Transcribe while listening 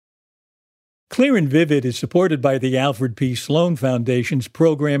Clear and Vivid is supported by the Alfred P. Sloan Foundation's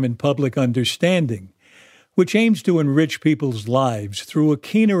Program in Public Understanding, which aims to enrich people's lives through a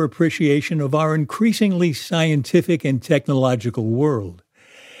keener appreciation of our increasingly scientific and technological world,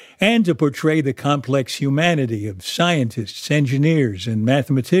 and to portray the complex humanity of scientists, engineers, and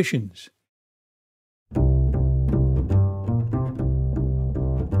mathematicians.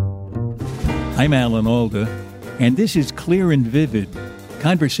 I'm Alan Alda, and this is Clear and Vivid,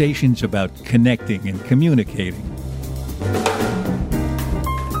 conversations about connecting and communicating.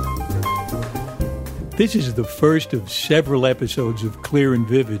 This is the first of several episodes of Clear and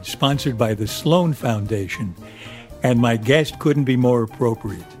Vivid sponsored by the Sloan Foundation, and my guest couldn't be more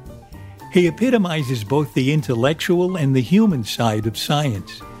appropriate. He epitomizes both the intellectual and the human side of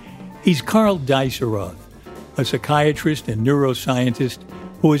science. He's Karl Deisseroth, a psychiatrist and neuroscientist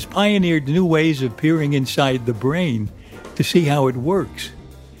who has pioneered new ways of peering inside the brain to see how it works.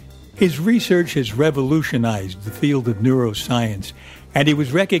 His research has revolutionized the field of neuroscience, and he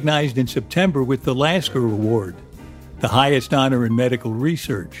was recognized in September with the Lasker Award, the highest honor in medical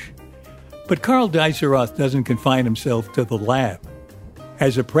research. But Karl Deisseroth doesn't confine himself to the lab.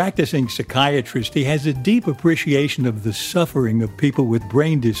 As a practicing psychiatrist, he has a deep appreciation of the suffering of people with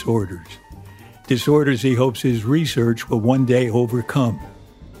brain disorders he hopes his research will one day overcome.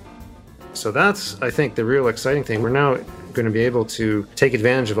 So that's, I think, the real exciting thing. We're now going to be able to take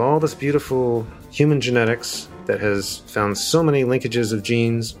advantage of all this beautiful human genetics that has found so many linkages of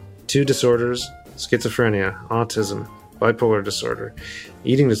genes to disorders, schizophrenia, autism, bipolar disorder,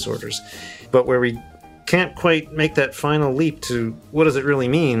 eating disorders. But where we can't quite make that final leap to what does it really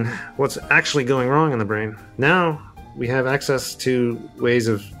mean, what's actually going wrong in the brain. Now we have access to ways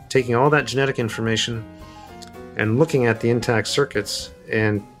of taking all that genetic information and looking at the intact circuits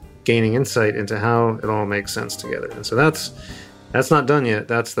and gaining insight into how it all makes sense together. And so that's not done yet.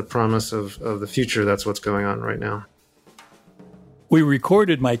 That's the promise of the future. That's what's going on right now. We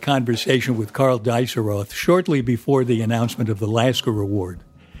recorded my conversation with Karl Deisseroth shortly before the announcement of the Lasker Award.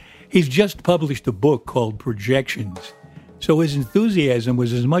 He's just published a book called Projections, so his enthusiasm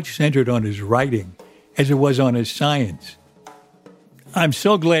was as much centered on his writing as it was on his science. I'm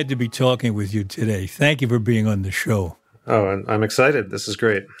so glad to be talking with you today. Thank you for being on the show. Oh, and I'm excited. This is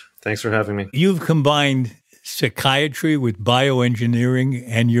great. Thanks for having me. You've combined psychiatry with bioengineering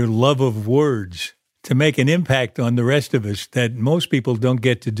and your love of words to make an impact on the rest of us that most people don't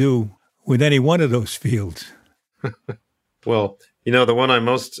get to do with any one of those fields. Well, the one I'm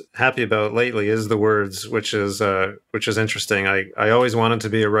most happy about lately is the words, which is interesting. I always wanted to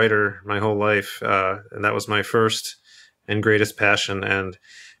be a writer my whole life, and that was my first and greatest passion. And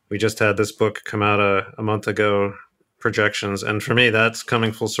we just had this book come out a month ago, Projections, and for me, that's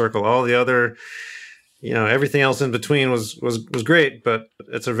coming full circle. All the other, everything else in between was great, but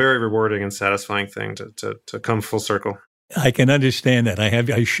it's a very rewarding and satisfying thing to come full circle. I can understand that.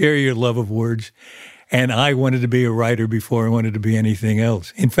 I share your love of words. And I wanted to be a writer before I wanted to be anything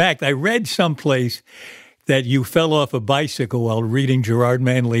else. In fact, I read someplace that you fell off a bicycle while reading Gerard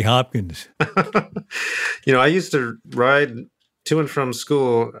Manley Hopkins. I used to ride to and from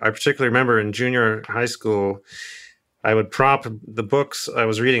school. I particularly remember in junior high school, I would prop the books I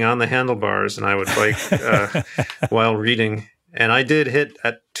was reading on the handlebars, and I would bike while reading. And I did hit,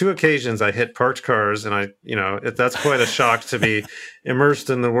 at two occasions, I hit parked cars, and that's quite a shock to be immersed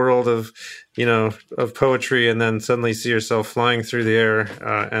in the world of poetry and then suddenly see yourself flying through the air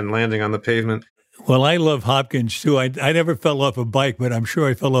and landing on the pavement. Well, I love Hopkins, too. I never fell off a bike, but I'm sure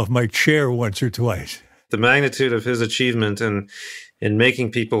I fell off my chair once or twice. The magnitude of his achievement in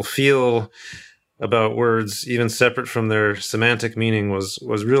making people feel about words, even separate from their semantic meaning,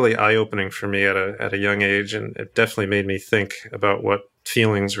 was really eye-opening for me at a young age, and it definitely made me think about what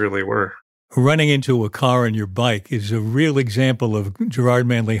feelings really were. Running into a car on your bike is a real example of Gerard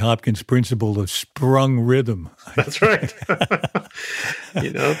Manley Hopkins' principle of sprung rhythm. That's right. He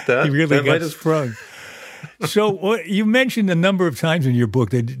really got sprung. So you mentioned a number of times in your book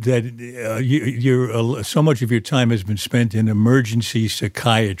that you're so much of your time has been spent in emergency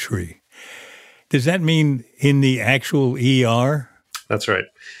psychiatry. Does that mean in the actual ER? That's right.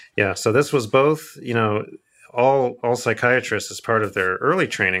 Yeah. So this was both, all psychiatrists, as part of their early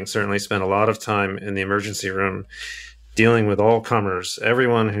training, certainly spend a lot of time in the emergency room dealing with all comers,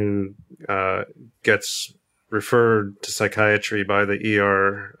 everyone who gets referred to psychiatry by the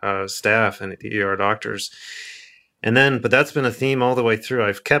ER staff and the ER doctors. But that's been a theme all the way through.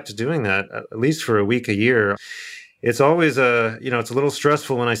 I've kept doing that at least for a week a year. It's always it's a little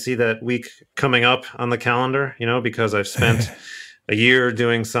stressful when I see that week coming up on the calendar, because I've spent a year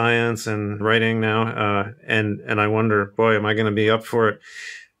doing science and writing now. And I wonder, boy, am I going to be up for it?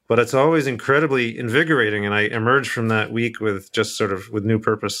 But it's always incredibly invigorating, and I emerge from that week with just sort of with new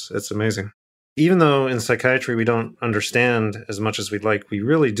purpose. It's amazing. Even though in psychiatry we don't understand as much as we'd like, we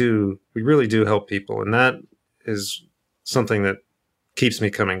really do help people. And that is something that keeps me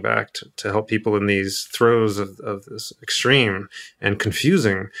coming back to help people in these throes of this extreme and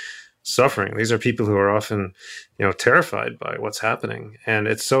confusing suffering. These are people who are often, terrified by what's happening. And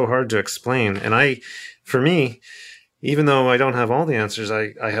it's so hard to explain. And for me, even though I don't have all the answers,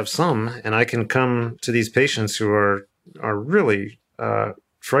 I have some, and I can come to these patients who are really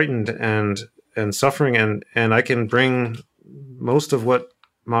frightened and suffering, and I can bring most of what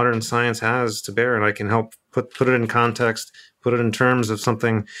modern science has to bear, and I can help put it in context, put it in terms of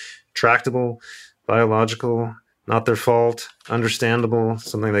something tractable, biological, not their fault, understandable,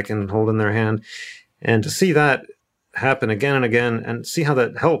 something they can hold in their hand. And to see that happen again and again and see how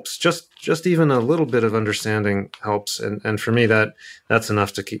that helps, just even a little bit of understanding helps. And for me, that's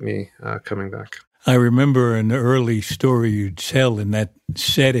enough to keep me coming back. I remember an early story you'd tell in that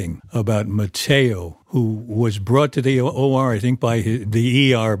setting about Matteo, who was brought to the OR, I think,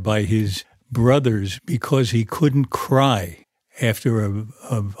 the ER by his brothers because he couldn't cry after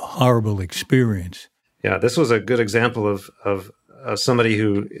a horrible experience. Yeah, this was a good example of somebody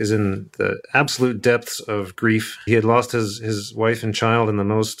who is in the absolute depths of grief. He had lost his wife and child in the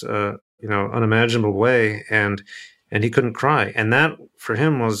most unimaginable way, and he couldn't cry. And that for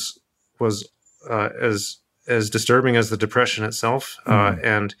him was as disturbing as the depression itself,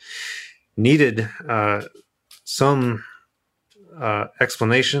 and needed some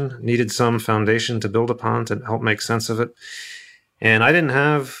explanation, needed some foundation to build upon to help make sense of it. And I didn't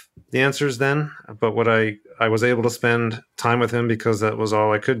have the answers then, but what I was able to spend time with him because that was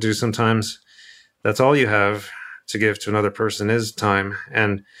all I could do. Sometimes that's all you have to give to another person is time.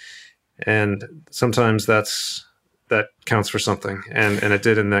 And sometimes that counts for something. And it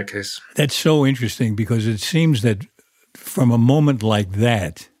did in that case. That's so interesting because it seems that from a moment like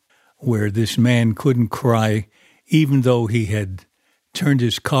that, where this man couldn't cry, even though he had turned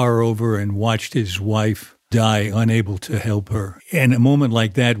his car over and watched his wife die, unable to help her. And a moment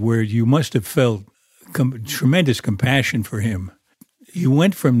like that where you must have felt tremendous compassion for him. You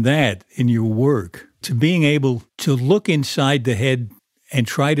went from that in your work to being able to look inside the head and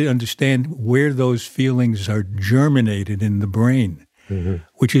try to understand where those feelings are germinated in the brain,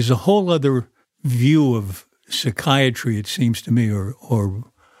 which is a whole other view of psychiatry, it seems to me,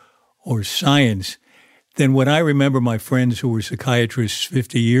 or science, than what I remember my friends who were psychiatrists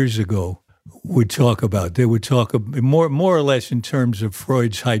 50 years ago would talk about. They would talk more or less in terms of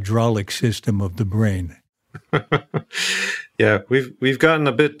Freud's hydraulic system of the brain. Yeah, we've gotten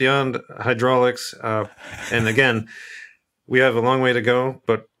a bit beyond hydraulics, and again, we have a long way to go.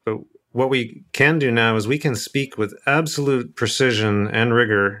 But what we can do now is we can speak with absolute precision and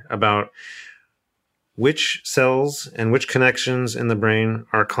rigor about which cells and which connections in the brain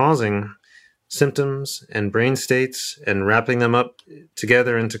are causing symptoms and brain states and wrapping them up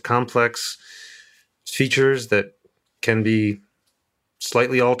together into complex features that can be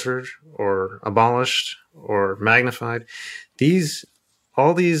slightly altered or abolished or magnified.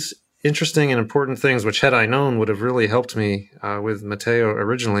 All these interesting and important things, which had I known would have really helped me with Matteo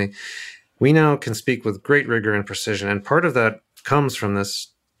originally, we now can speak with great rigor and precision. And part of that comes from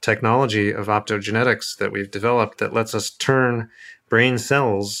this technology of optogenetics that we've developed that lets us turn brain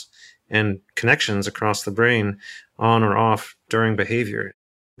cells and connections across the brain on or off during behavior.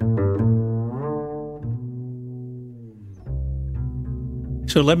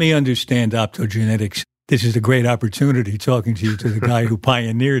 So let me understand optogenetics. This is a great opportunity talking to the guy who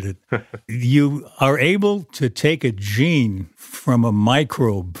pioneered it. You are able to take a gene from a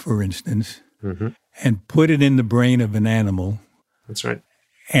microbe, for instance, and put it in the brain of an animal. That's right.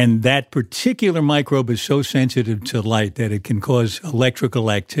 And that particular microbe is so sensitive to light that it can cause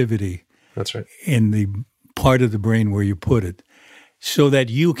electrical activity. That's right. In the part of the brain where you put it, so that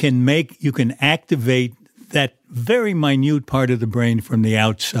you can activate that very minute part of the brain from the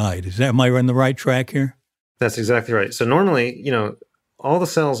outside. Am I on the right track here? That's exactly right. So normally, all the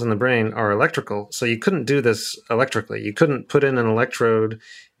cells in the brain are electrical, so you couldn't do this electrically. You couldn't put in an electrode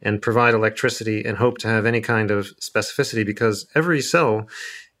and provide electricity and hope to have any kind of specificity because every cell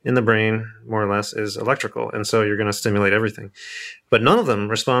in the brain, more or less, is electrical, and so you're going to stimulate everything. But none of them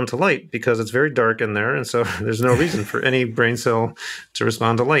respond to light because it's very dark in there, and so there's no reason for any brain cell to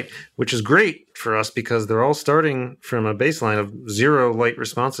respond to light, which is great for us because they're all starting from a baseline of zero light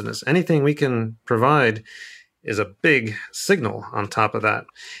responsiveness. Anything we can provide is a big signal on top of that.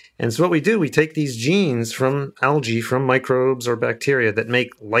 And so what we do, we take these genes from algae, from microbes or bacteria that make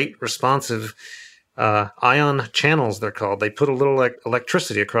light responsive ion channels, they're called. They put a little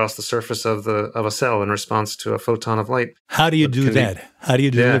electricity across the surface of a cell in response to a photon of light. How do you do that? How do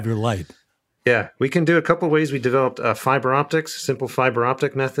you deliver light? Yeah, we can do a couple of ways. We developed fiber optics, simple fiber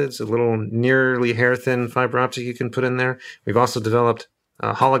optic methods, a little nearly hair-thin fiber optic you can put in there. We've also developed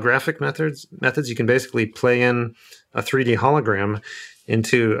holographic methods. You can basically play in a 3D hologram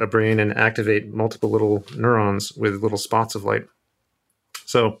into a brain and activate multiple little neurons with little spots of light.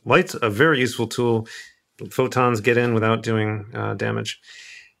 So light's a very useful tool. Photons get in without doing damage.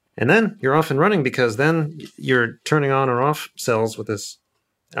 And then you're off and running, because then you're turning on or off cells with this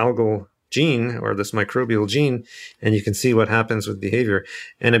algal gene or this microbial gene, and you can see what happens with behavior.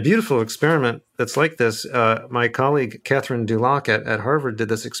 And a beautiful experiment that's like this, my colleague Catherine Dulac at Harvard did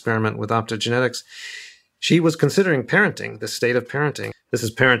this experiment with optogenetics. She was considering parenting, the state of parenting. This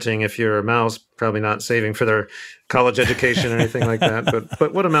is parenting if you're a mouse, probably not saving for their college education or anything like that,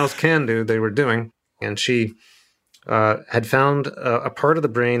 but what a mouse can do, they were doing. And she had found a part of the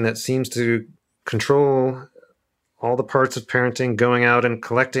brain that seems to control all the parts of parenting, going out and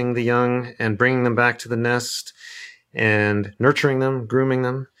collecting the young and bringing them back to the nest and nurturing them, grooming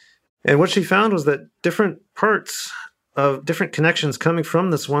them. And what she found was that different parts of different connections coming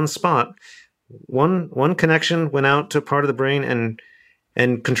from this one spot, one connection went out to a part of the brain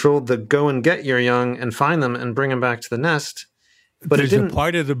and controlled the go and get your young and find them and bring them back to the nest. But there's a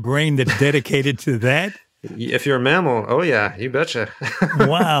part of the brain that's dedicated to that? If you're a mammal, oh yeah, you betcha.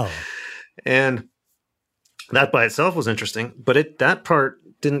 Wow. And that by itself was interesting, but that part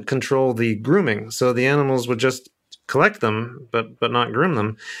didn't control the grooming. So the animals would just collect them, but not groom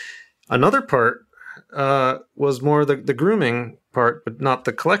them. Another part was more the grooming part, but not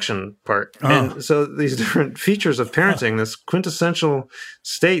the collection part. Oh. And so these different features of parenting, this quintessential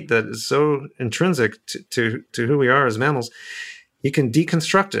state that is so intrinsic to who we are as mammals, you can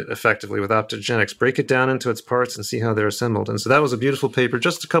deconstruct it effectively with optogenetics, break it down into its parts and see how they're assembled. And so that was a beautiful paper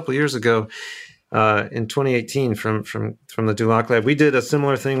just a couple of years ago. In 2018 from the Dulac lab. We did a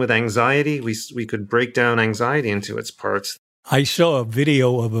similar thing with anxiety. We could break down anxiety into its parts. I saw a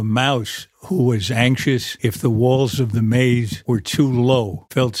video of a mouse who was anxious if the walls of the maze were too low,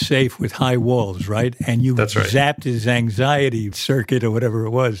 felt safe with high walls, right? And you zapped his anxiety circuit or whatever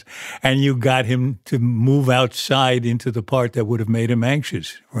it was, and you got him to move outside into the part that would have made him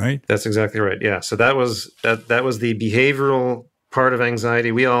anxious, right? That's exactly right, yeah. So that was the behavioral part of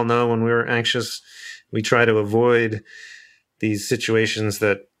anxiety. We all know when we're anxious, we try to avoid these situations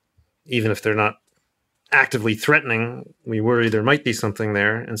that, even if they're not actively threatening, we worry there might be something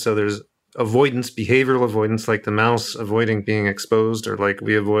there. And so there's avoidance, behavioral avoidance, like the mouse avoiding being exposed, or like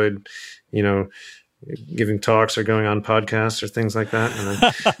we avoid, giving talks or going on podcasts or things like that. And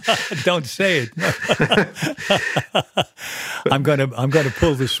then don't say it. I'm gonna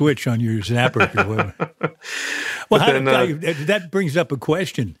pull the switch on your zapper. Well, that brings up a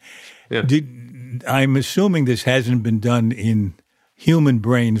question. Yeah. I'm assuming this hasn't been done in human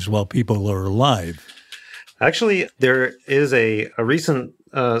brains while people are alive. Actually, there is a recent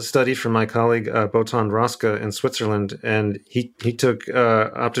study from my colleague Botan Roska in Switzerland, and he took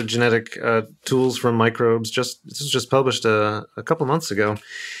optogenetic tools from microbes. This was just published a couple months ago,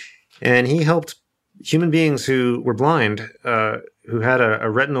 and he helped human beings who were blind, who had a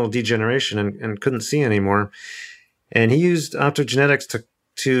retinal degeneration and couldn't see anymore, and he used optogenetics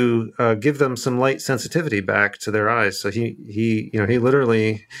to give them some light sensitivity back to their eyes. So he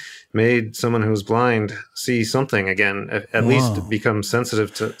literally made someone who was blind see something again, at least become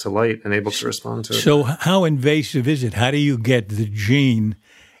sensitive to light and able to respond to it. So how invasive is it? How do you get the gene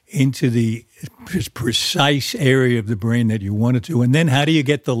into the precise area of the brain that you want it to? And then how do you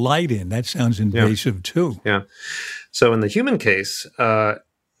get the light in? That sounds invasive too. Yeah. So in the human case, going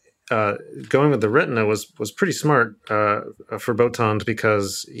with the retina was pretty smart for Botan,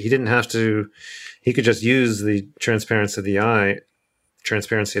 because he didn't have to. He could just use the transparency of the eye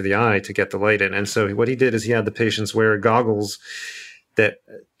to get the light in. And so what he did is he had the patients wear goggles that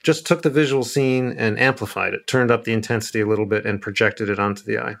just took the visual scene and amplified it, turned up the intensity a little bit and projected it onto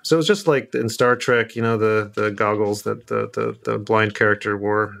the eye. So it was just like in Star Trek, the goggles that the blind character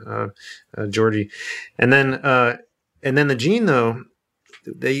wore, Geordi. And then the gene, though,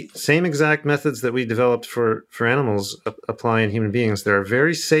 the same exact methods that we developed for animals apply in human beings. There are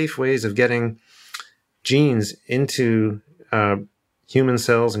very safe ways of getting genes into human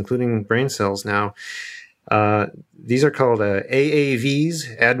cells, including brain cells now. These are called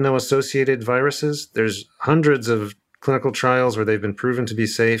AAVs, adeno-associated viruses. There's hundreds of clinical trials where they've been proven to be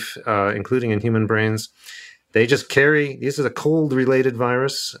safe, including in human brains. They just carry, this is a cold-related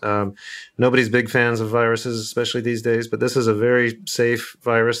virus. Nobody's big fans of viruses, especially these days, but this is a very safe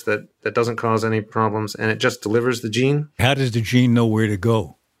virus that doesn't cause any problems, and it just delivers the gene. How does the gene know where to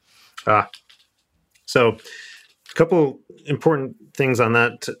go? So a couple important things on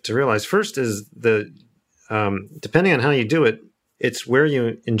that to realize. First is depending on how you do it, it's where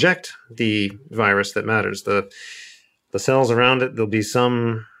you inject the virus that matters. The cells around it, there'll be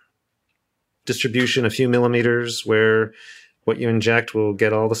some distribution, a few millimeters, where what you inject will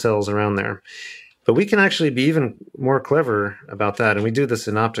get all the cells around there. But we can actually be even more clever about that, and we do this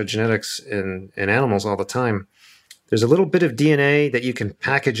in optogenetics in animals all the time. There's a little bit of DNA that you can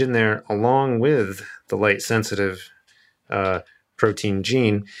package in there along with the light-sensitive protein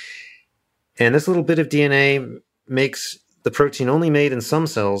gene. And this little bit of DNA makes the protein only made in some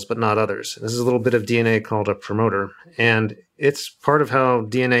cells, but not others. This is a little bit of DNA called a promoter. And it's part of how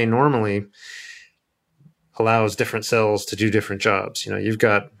DNA normally allows different cells to do different jobs. You've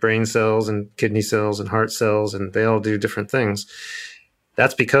got brain cells and kidney cells and heart cells, and they all do different things.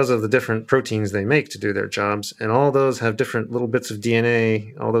 That's because of the different proteins they make to do their jobs. And all those have different little bits of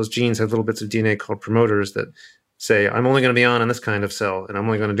DNA. All those genes have little bits of DNA called promoters that say, I'm only going to be on in this kind of cell, and I'm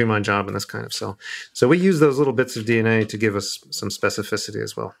only going to do my job in this kind of cell. So we use those little bits of DNA to give us some specificity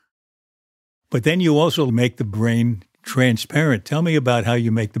as well. But then you also make the brain transparent. Tell me about how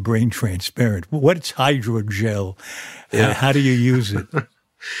you make the brain transparent. What's hydrogel? Yeah. How do you use it?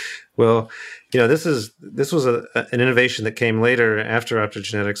 Well, this was an innovation that came later after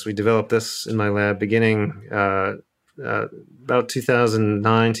optogenetics. We developed this in my lab beginning about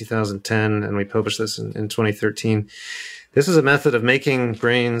 2009, 2010, and we published this in 2013. This is a method of making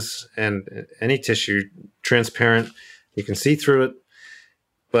brains and any tissue transparent. You can see through it,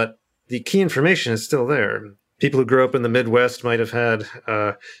 but the key information is still there. People who grew up in the Midwest might have had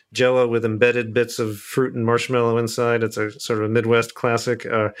Jell-O with embedded bits of fruit and marshmallow inside. It's a sort of a Midwest classic.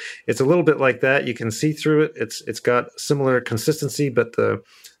 It's a little bit like that. You can see through it. It's got similar consistency, but the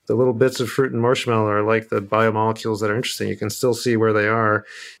little bits of fruit and marshmallow are like the biomolecules that are interesting. You can still see where they are.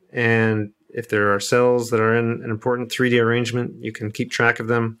 And if there are cells that are in an important 3D arrangement, you can keep track of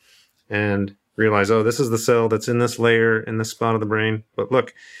them and realize, oh, this is the cell that's in this layer, in this spot of the brain. But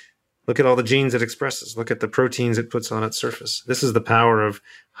look at all the genes it expresses. Look at the proteins it puts on its surface. This is the power of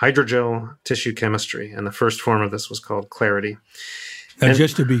hydrogel tissue chemistry. And the first form of this was called Clarity. Now,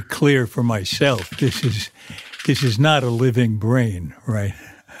 just to be clear for myself, this is not a living brain, right?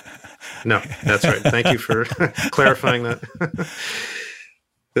 No, that's right. Thank you for clarifying that.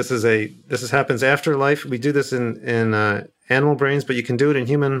 This happens after life. We do this in animal brains, but you can do it in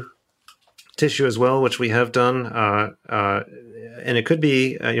human tissue as well, which we have done. And it could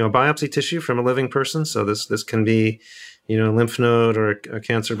be biopsy tissue from a living person. So this can be a lymph node or a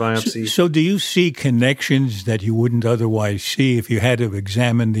cancer biopsy. So do you see connections that you wouldn't otherwise see if you had to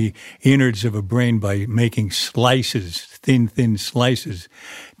examine the innards of a brain by making slices, thin slices?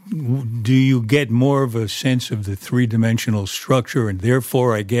 Do you get more of a sense of the three-dimensional structure and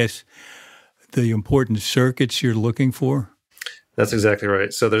therefore, I guess, the important circuits you're looking for? That's exactly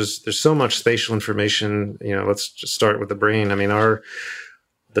right. So there's so much spatial information. Let's just start with the brain. I mean,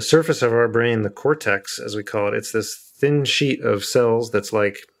 the surface of our brain, the cortex, as we call it, it's this thin sheet of cells that's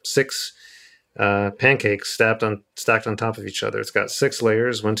like 6 pancakes stacked on top of each other. It's got 6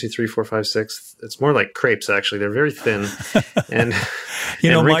 layers, 1, 2, 3, 4, 5, 6. It's more like crepes, actually. They're very thin and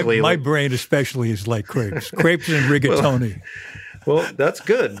and wrinkly. My brain especially is like crepes and rigatoni. Well, that's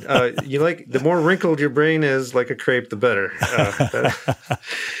good. The more wrinkled your brain is, like a crepe, the better.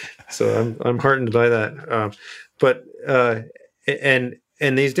 So I'm heartened by that. But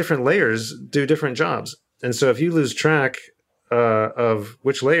these different layers do different jobs. And so if you lose track of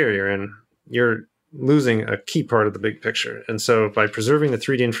which layer you're in, you're losing a key part of the big picture. And so by preserving the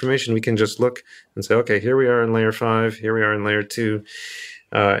 3D information, we can just look and say, okay, here we are in layer 5, here we are in layer 2,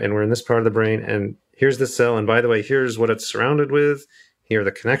 and we're in this part of the brain, and here's the cell, and by the way, here's what it's surrounded with, here are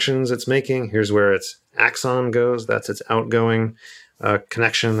the connections it's making, here's where its axon goes, that's its outgoing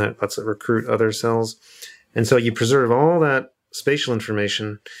connection that lets it recruit other cells. And so you preserve all that spatial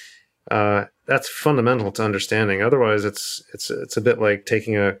information. That's fundamental to understanding. Otherwise, it's a bit like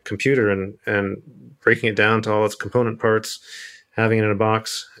taking a computer and breaking it down to all its component parts, having it in a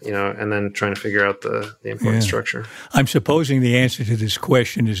box, and then trying to figure out the important structure. I'm supposing the answer to this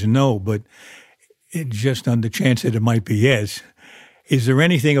question is no, but just on the chance that it might be yes, is there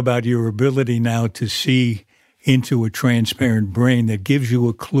anything about your ability now to see into a transparent brain that gives you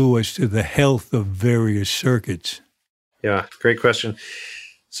a clue as to the health of various circuits? Yeah, great question.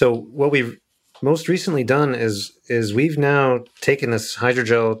 So what we've most recently done is we've now taken this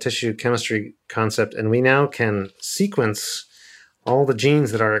hydrogel tissue chemistry concept, and we now can sequence all the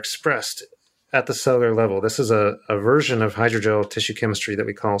genes that are expressed at the cellular level. This is a version of hydrogel tissue chemistry that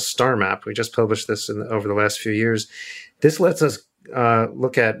we call StarMap. We just published this over the last few years. This lets us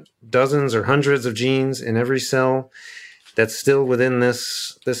look at dozens or hundreds of genes in every cell that's still within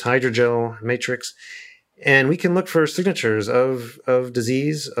this hydrogel matrix. And we can look for signatures of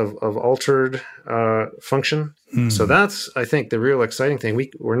disease, of altered function. So that's, I think, the real exciting thing.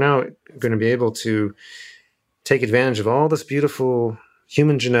 We're now going to be able to take advantage of all this beautiful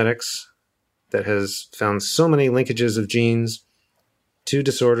human genetics that has found so many linkages of genes to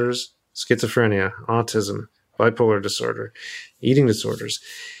disorders, schizophrenia, autism, bipolar disorder, eating disorders.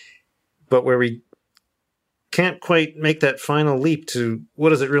 But where we can't quite make that final leap to what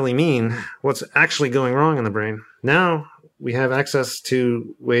does it really mean, what's actually going wrong in the brain. Now we have access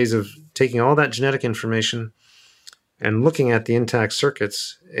to ways of taking all that genetic information and looking at the intact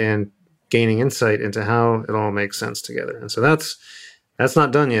circuits and gaining insight into how it all makes sense together. And so that's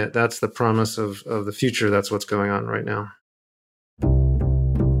not done yet. That's the promise of the future. That's what's going on right now.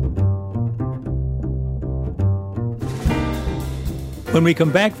 When we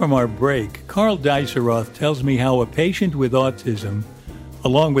come back from our break, Carl Deisseroth tells me how a patient with autism,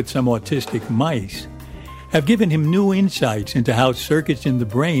 along with some autistic mice, have given him new insights into how circuits in the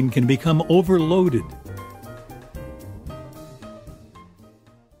brain can become overloaded.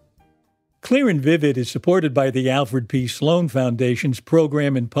 Clear and Vivid is supported by the Alfred P. Sloan Foundation's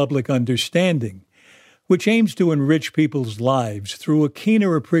Program in Public Understanding, which aims to enrich people's lives through a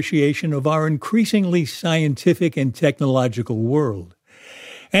keener appreciation of our increasingly scientific and technological world,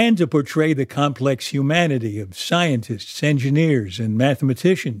 and to portray the complex humanity of scientists, engineers, and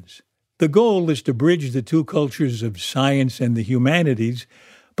mathematicians. The goal is to bridge the two cultures of science and the humanities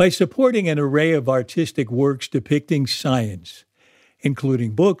by supporting an array of artistic works depicting science,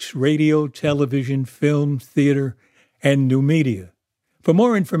 including books, radio, television, film, theater, and new media. For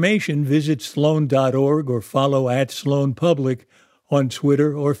more information, visit sloan.org or follow @SloanPublic on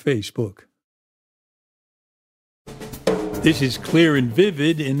Twitter or Facebook. This is Clear and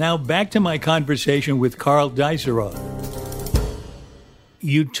Vivid, and now back to my conversation with Carl Deisseroth.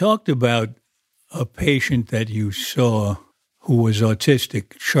 You talked about a patient that you saw who was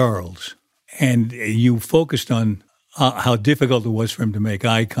autistic, Charles, and you focused on how difficult it was for him to make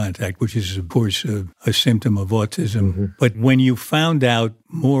eye contact, which is, of course, a symptom of autism. Mm-hmm. But when you found out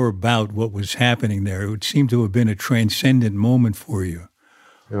more about what was happening there, it would seem to have been a transcendent moment for you.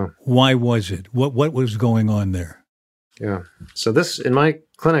 Yeah. Why was it? What was going on there? Yeah. So in my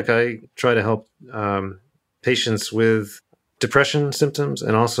clinic, I try to help patients with depression symptoms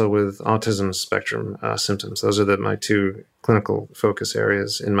and also with autism spectrum symptoms. Those are my two clinical focus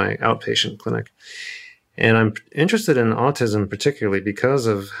areas in my outpatient clinic. And I'm interested in autism particularly because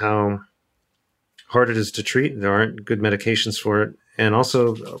of how hard it is to treat. There aren't good medications for it. And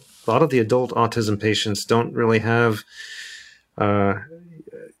also, a lot of the adult autism patients don't really have,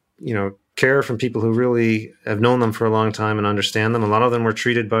 care from people who really have known them for a long time and understand them. A lot of them were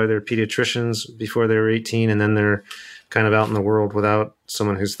treated by their pediatricians before they were 18, and then they're kind of out in the world without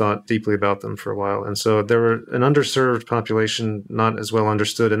someone who's thought deeply about them for a while. And so they were an underserved population, not as well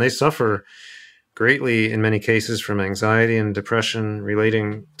understood, and they suffer greatly in many cases from anxiety and depression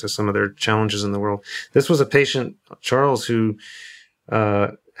relating to some of their challenges in the world. This was a patient, Charles, who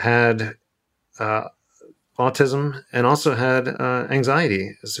had autism and also had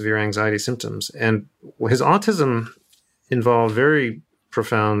anxiety, severe anxiety symptoms. And his autism involved very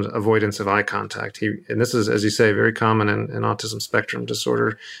profound avoidance of eye contact. And this is, as you say, very common in autism spectrum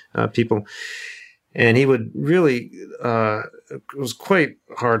disorder people. And he would really, it was quite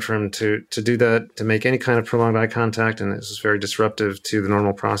hard for him to do that, to make any kind of prolonged eye contact. And this was very disruptive to the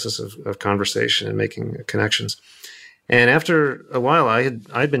normal process of conversation and making connections. And after a while,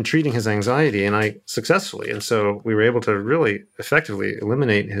 I'd been treating his anxiety, and I successfully. And so we were able to really effectively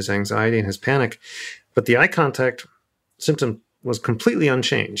eliminate his anxiety and his panic. But the eye contact symptom was completely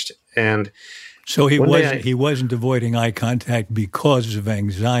unchanged. And so he wasn't avoiding eye contact because of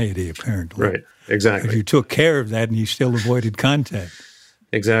anxiety, apparently. Right, exactly. But you took care of that, and he still avoided contact.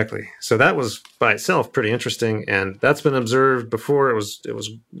 Exactly. So that was by itself pretty interesting, and that's been observed before. It was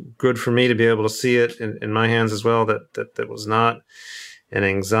good for me to be able to see it in my hands as well, that was not an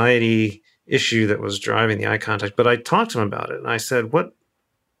anxiety issue that was driving the eye contact. But I talked to him about it, and I said,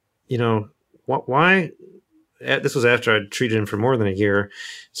 why? This was after I'd treated him for more than a year,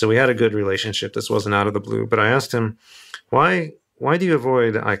 so we had a good relationship. This wasn't out of the blue. But I asked him, why do you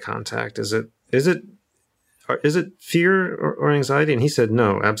avoid eye contact? Is it is it fear or anxiety? And he said,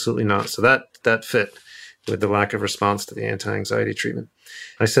 no, absolutely not. So that fit with the lack of response to the anti-anxiety treatment.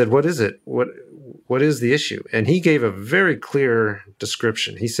 I said, what is it? What is the issue? And he gave a very clear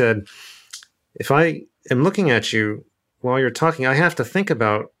description. He said, if I am looking at you while you're talking, I have to think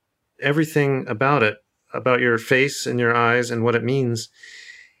about everything about it, about your face and your eyes and what it means.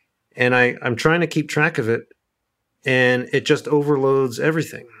 And I'm trying to keep track of it, and it just overloads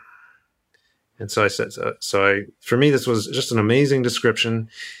everything. And so I said, for me, this was just an amazing description.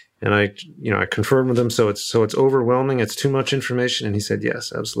 And I confirmed with him. So it's overwhelming. It's too much information. And he said,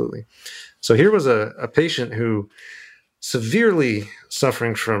 yes, absolutely. So here was a patient who severely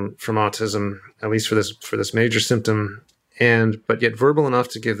suffering from autism, at least for this major symptom, but yet verbal enough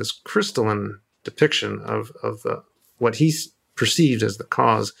to give this crystalline depiction of what he perceived as the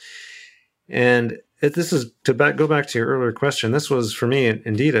cause. And this is to go back to your earlier question. This was for me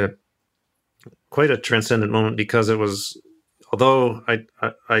indeed quite a transcendent moment, because it was, although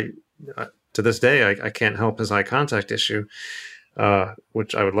I to this day I can't help his eye contact issue,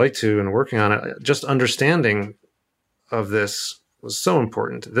 which I would like to, and working on it. Just understanding of this was so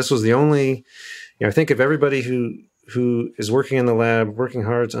important. This was the only, I think of everybody who is working in the lab, working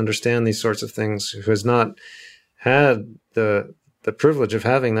hard to understand these sorts of things, who has not had the privilege of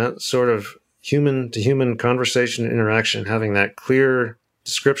having that sort of human-to-human conversation interaction, having that clear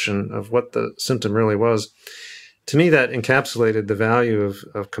description of what the symptom really was. To me, that encapsulated the value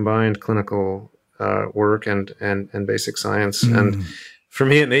of combined clinical work and basic science. Mm. And for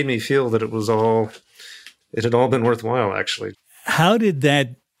me, it made me feel that it had all been worthwhile, actually. How did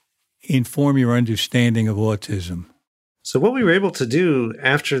that inform your understanding of autism? So what we were able to do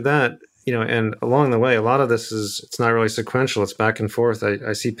after that, and along the way, a lot of this it's not really sequential. It's back and forth.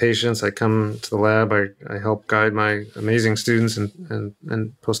 I see patients. I come to the lab. I help guide my amazing students and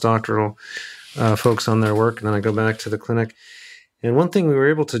postdoctoral folks on their work, and then I go back to the clinic. And one thing we were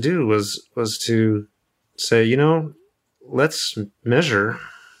able to do was to say, let's measure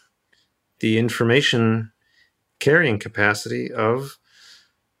the information carrying capacity of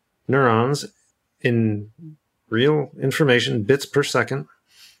neurons in real information, bits per second,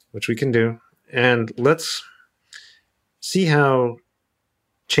 which we can do. And let's see how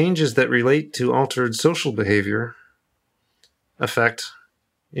changes that relate to altered social behavior affect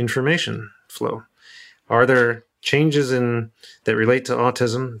information flow. Are there changes that relate to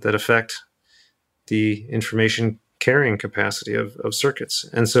autism that affect the information carrying capacity of circuits?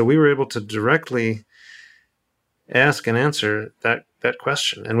 And so we were able to directly ask and answer that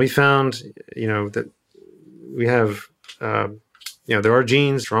question. And we found, that we have, there are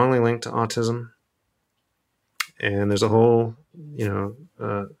genes strongly linked to autism, and there's a whole,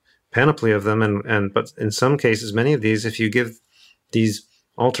 panoply of them. But in some cases, many of these, if you give these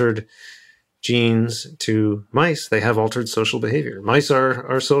altered genes to mice, they have altered social behavior. Mice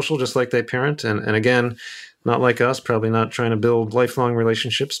are social just like they parent. And again, not like us, probably not trying to build lifelong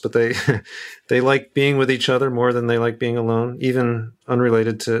relationships, but they like being with each other more than they like being alone, even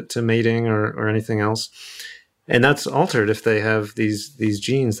unrelated to mating or anything else. And that's altered if they have these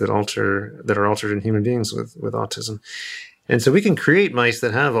genes that are altered in human beings with autism. And so we can create mice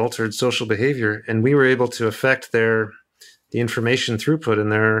that have altered social behavior, and we were able to affect the information throughput in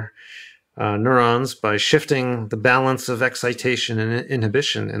their neurons by shifting the balance of excitation and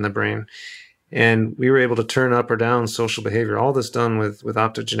inhibition in the brain. And we were able to turn up or down social behavior. All this done with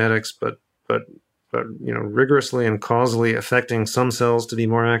optogenetics, but rigorously and causally affecting some cells to be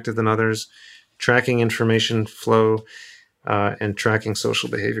more active than others, tracking information flow, and tracking social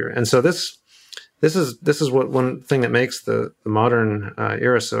behavior. And so this is what one thing that makes the modern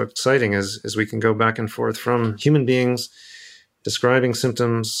era so exciting is we can go back and forth from human beings describing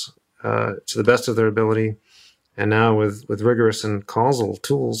symptoms to the best of their ability, and now with rigorous and causal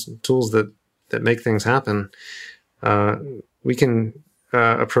tools that make things happen, we can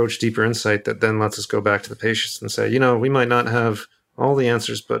approach deeper insight that then lets us go back to the patients and say, we might not have all the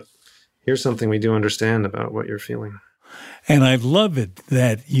answers, but here's something we do understand about what you're feeling. And I love it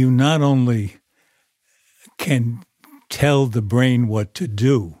that you not only can tell the brain what to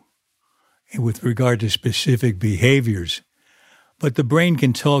do with regard to specific behaviors, but the brain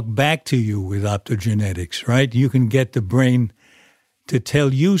can talk back to you with optogenetics, right? You can get the brain to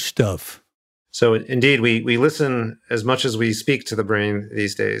tell you stuff. So indeed, we listen as much as we speak to the brain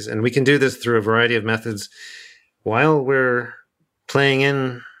these days. And we can do this through a variety of methods while we're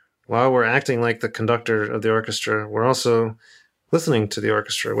while we're acting like the conductor of the orchestra. We're also listening to the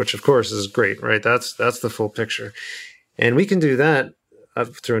orchestra, which of course is great, right? That's the full picture. And we can do that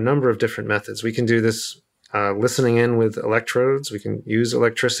through a number of different methods. We can do this listening in with electrodes. We can use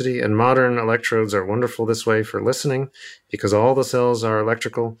electricity, and modern electrodes are wonderful this way for listening because all the cells are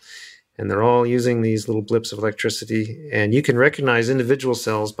electrical and they're all using these little blips of electricity. And you can recognize individual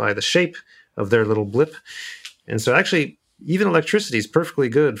cells by the shape of their little blip. And so actually, even electricity is perfectly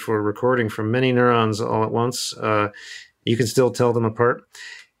good for recording from many neurons all at once. You can still tell them apart.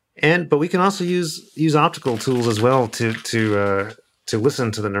 But we can also use optical tools as well to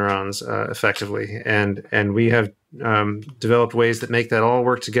listen to the neurons effectively. And we have developed ways that make that all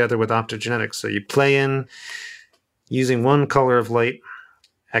work together with optogenetics. So you play in using one color of light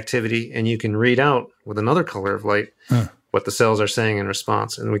activity, and you can read out with another color of light what the cells are saying in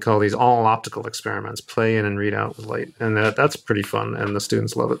response. And we call these all optical experiments, play in and read out with light. And that's pretty fun, and the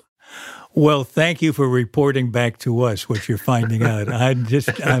students love it. Well, thank you for reporting back to us what you're finding out.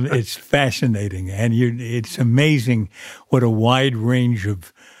 It's fascinating, and it's amazing what a wide range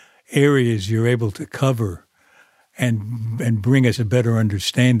of areas you're able to cover and bring us a better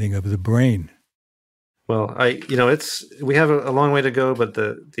understanding of the brain. Well, we have a long way to go, but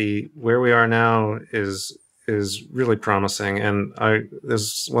the where we are now is really promising. And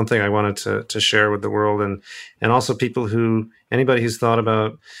there's one thing I wanted to share with the world, and also anybody who's thought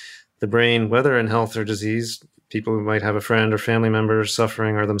about the brain, whether in health or disease, people who might have a friend or family member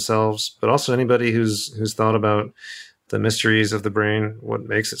suffering or themselves, but also anybody who's thought about the mysteries of the brain, what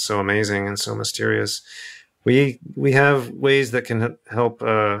makes it so amazing and so mysterious. We have ways that can help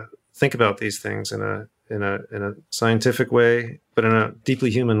think about these things in a scientific way, but in a deeply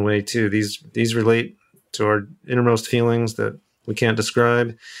human way too. These relate to our innermost feelings that we can't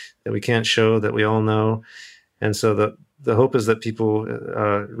describe, that we can't show, that we all know. And so the hope is that people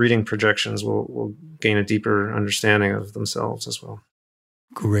reading projections will gain a deeper understanding of themselves as well.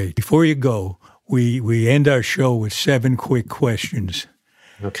 Great. Before you go, we end our show with 7 quick questions.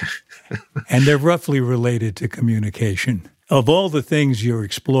 Okay. And they're roughly related to communication. Of all the things you're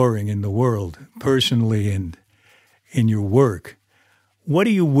exploring in the world, personally and in your work, what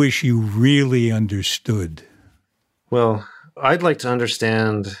do you wish you really understood? Well, I'd like to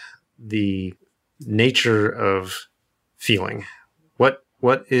understand the nature of feeling.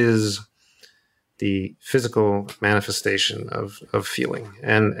 What is the physical manifestation of feeling?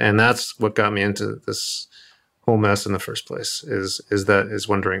 And that's what got me into this whole mess in the first place, is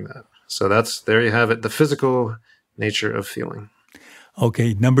wondering that. So there you have it, the physical nature of feeling.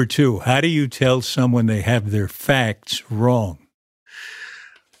 Okay, number 2, how do you tell someone they have their facts wrong?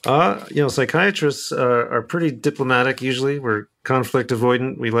 Psychiatrists are pretty diplomatic usually. We're conflict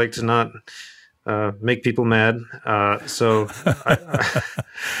avoidant. We like to not make people mad. So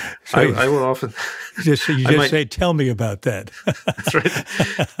I will often... You say, tell me about that. That's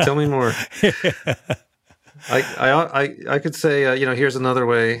right. Tell me more. I could say, here's another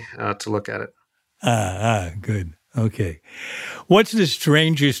way to look at it. Good. Okay. What's the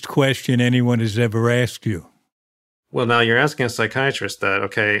strangest question anyone has ever asked you? Well, now you're asking a psychiatrist that,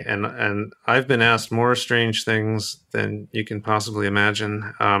 okay, and I've been asked more strange things than you can possibly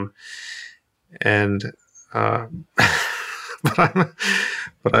imagine, but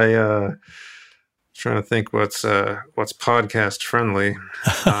I trying to think what's podcast friendly.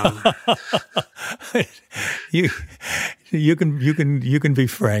 You can be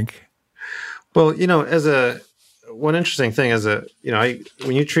frank. Well, one interesting thing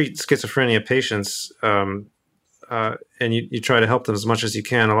when you treat schizophrenia patients, and you try to help them as much as you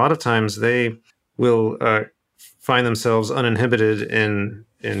can, a lot of times they will find themselves uninhibited in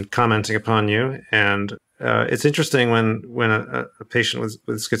commenting upon you. And it's interesting when a patient with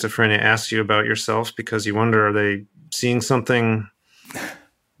schizophrenia asks you about yourself, because you wonder, are they seeing something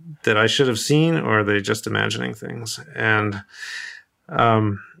that I should have seen, or are they just imagining things? And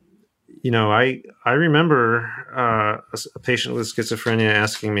I remember a patient with schizophrenia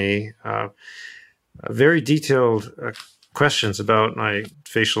asking me very detailed questions about my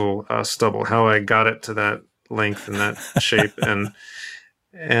facial stubble, how I got it to that length and that shape,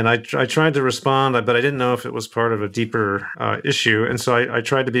 and I tried to respond, but I didn't know if it was part of a deeper issue, and so I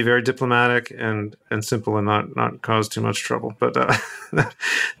tried to be very diplomatic and simple and not cause too much trouble. But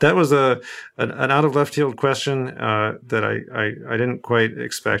that was an out of left field question that I didn't quite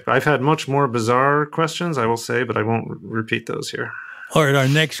expect. I've had much more bizarre questions, I will say, but I won't repeat those here. All right, our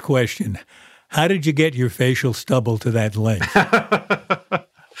next question: how did you get your facial stubble to that length?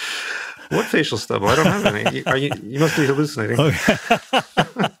 What facial stubble? I don't have any. You must be hallucinating. Okay.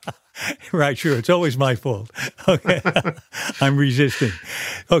 Right, sure. It's always my fault. Okay. I'm resisting.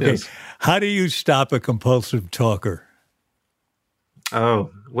 Okay. Yes. How do you stop a compulsive talker?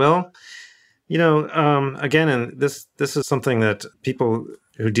 Oh, well, Again, and this is something that people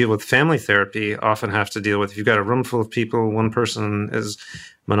who deal with family therapy often have to deal with. If you've got a room full of people, one person is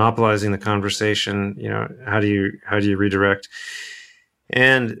monopolizing the conversation. How do you redirect?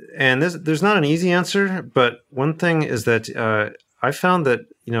 And there's not an easy answer, but one thing is that I found that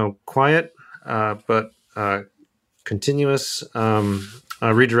quiet but continuous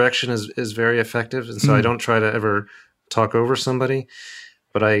redirection is very effective, and so I don't try to ever talk over somebody,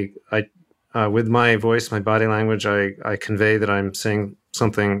 but I with my voice, my body language, I convey that I'm saying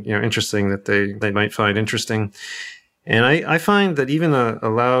something interesting that they might find interesting. And I find that even a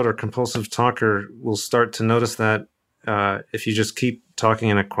loud or compulsive talker will start to notice that if you just keep talking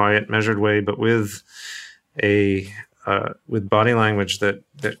in a quiet, measured way, but with body language that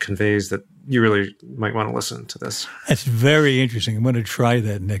conveys that you really might want to listen to this. That's very interesting. I'm going to try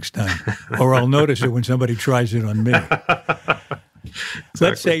that next time, or I'll notice it when somebody tries it on me. Exactly.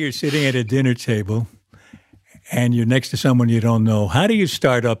 Let's say you're sitting at a dinner table and you're next to someone you don't know. How do you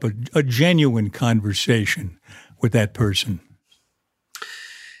start up a genuine conversation with that person?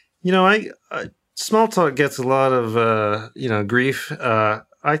 Small talk gets a lot of grief.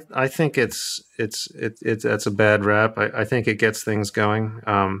 I think it's that's a bad rap. I think it gets things going.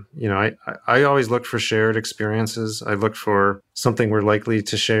 I always look for shared experiences. I look for something we're likely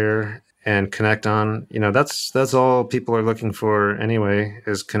to share and connect on. That's all people are looking for anyway,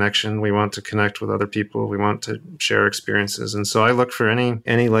 is connection. We want to connect with other people. We want to share experiences. And so I look for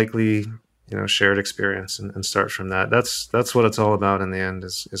any likely, shared experience and start from that. That's what it's all about in the end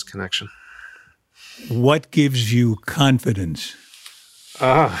is connection. What gives you confidence?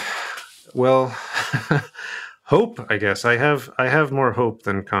 Well, hope, I guess. I have more hope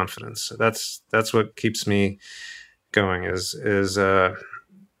than confidence. That's what keeps me going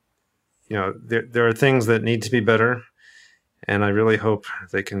there are things that need to be better, and I really hope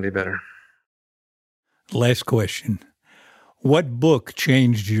they can be better. Last question. What book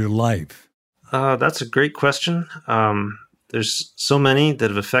changed your life? That's a great question. There's so many that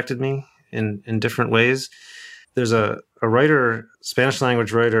have affected me in different ways. There's a writer, Spanish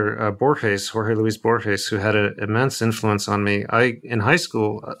language writer, Borges, Jorge Luis Borges, who had an immense influence on me. In high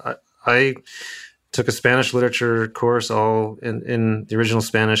school, I took a Spanish literature course all in the original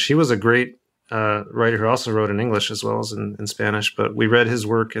Spanish. He was a great writer who also wrote in English as well as in Spanish, but we read his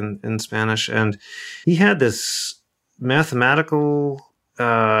work in Spanish. And he had this mathematical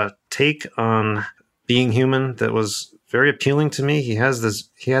take on being human that was very appealing to me. He had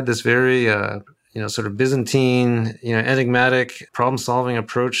this very sort of Byzantine, enigmatic problem-solving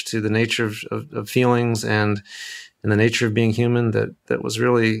approach to the nature of feelings and the nature of being human that was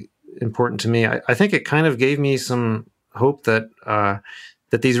really important to me. I think it kind of gave me some hope that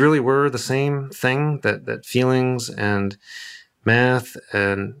these really were the same thing, that feelings and math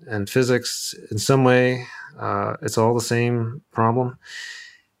and physics, in some way, it's all the same problem.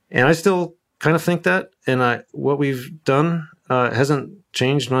 And I still kind of think that, and what we've done hasn't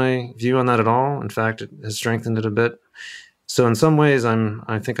changed my view on that at all. In fact, it has strengthened it a bit. So in some ways,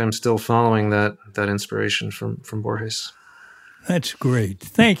 I think I'm still following that inspiration from Borges. That's great.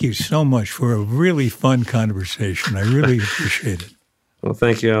 Thank you so much for a really fun conversation. I really appreciate it. Well,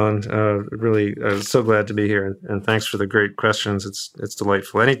 thank you, Alan. Really, I was so glad to be here, and thanks for the great questions. It's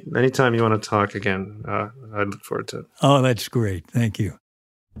delightful. Anytime you want to talk again, I'd look forward to it. Oh, that's great. Thank you.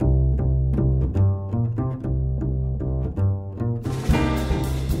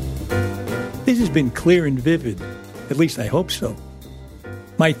 This has been Clear and Vivid. At least I hope so.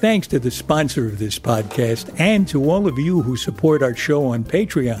 My thanks to the sponsor of this podcast and to all of you who support our show on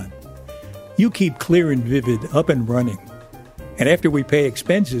Patreon. You keep Clear and Vivid up and running. And after we pay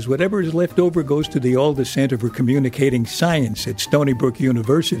expenses, whatever is left over goes to the Alda Center for Communicating Science at Stony Brook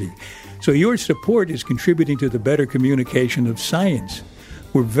University. So your support is contributing to the better communication of science.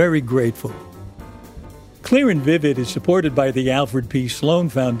 We're very grateful. Clear and Vivid is supported by the Alfred P. Sloan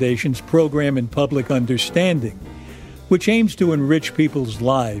Foundation's Program in Public Understanding, which aims to enrich people's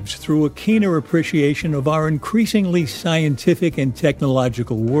lives through a keener appreciation of our increasingly scientific and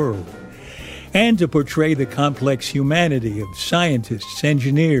technological world, and to portray the complex humanity of scientists,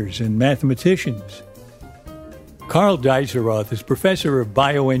 engineers, and mathematicians. Carl Dijsselroth is professor of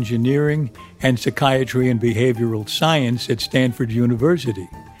bioengineering and psychiatry and behavioral science at Stanford University,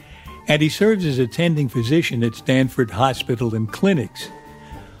 and he serves as attending physician at Stanford Hospital and Clinics.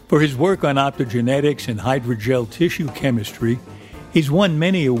 For his work on optogenetics and hydrogel tissue chemistry, he's won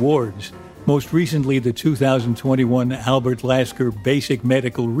many awards, most recently the 2021 Albert Lasker Basic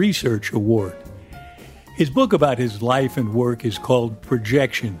Medical Research Award. His book about his life and work is called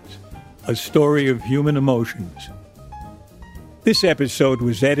Projections, A Story of Human Emotions. This episode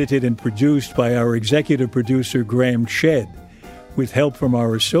was edited and produced by our executive producer, Graham Shedd, with help from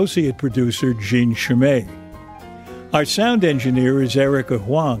our associate producer, Jean Chimay. Our sound engineer is Erica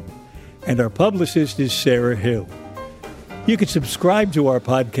Huang, and our publicist is Sarah Hill. You can subscribe to our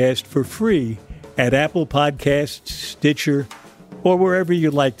podcast for free at Apple Podcasts, Stitcher, or wherever you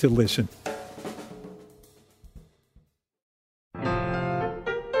like to listen.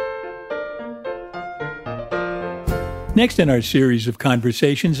 Next in our series of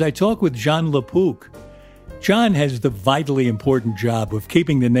conversations, I talk with Jon LaPook. Jon has the vitally important job of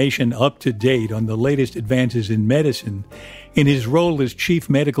keeping the nation up to date on the latest advances in medicine in his role as chief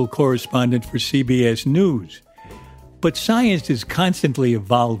medical correspondent for CBS News. But science is constantly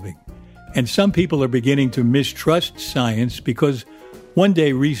evolving, and some people are beginning to mistrust science because one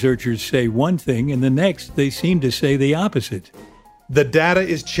day researchers say one thing and the next they seem to say the opposite. The data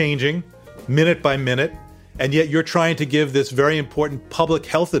is changing minute by minute, and yet you're trying to give this very important public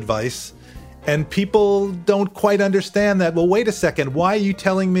health advice, and people don't quite understand that. Well, wait a second, why are you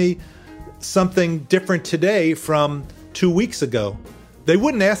telling me something different today from 2 weeks ago? They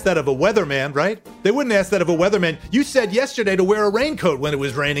wouldn't ask that of a weatherman, right? They wouldn't ask that of a weatherman. You said yesterday to wear a raincoat when it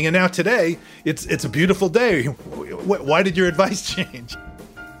was raining, and now today it's a beautiful day. Why did your advice change?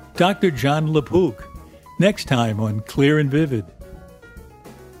 Dr. Jon LaPook, next time on Clear and Vivid.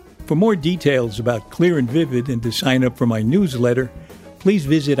 For more details about Clear and Vivid and to sign up for my newsletter, please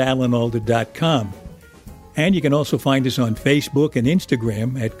visit alanalda.com. And you can also find us on Facebook and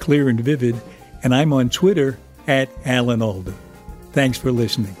Instagram at Clear and Vivid, and I'm on Twitter at Alan Alda. Thanks for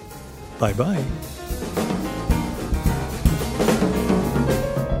listening. Bye-bye.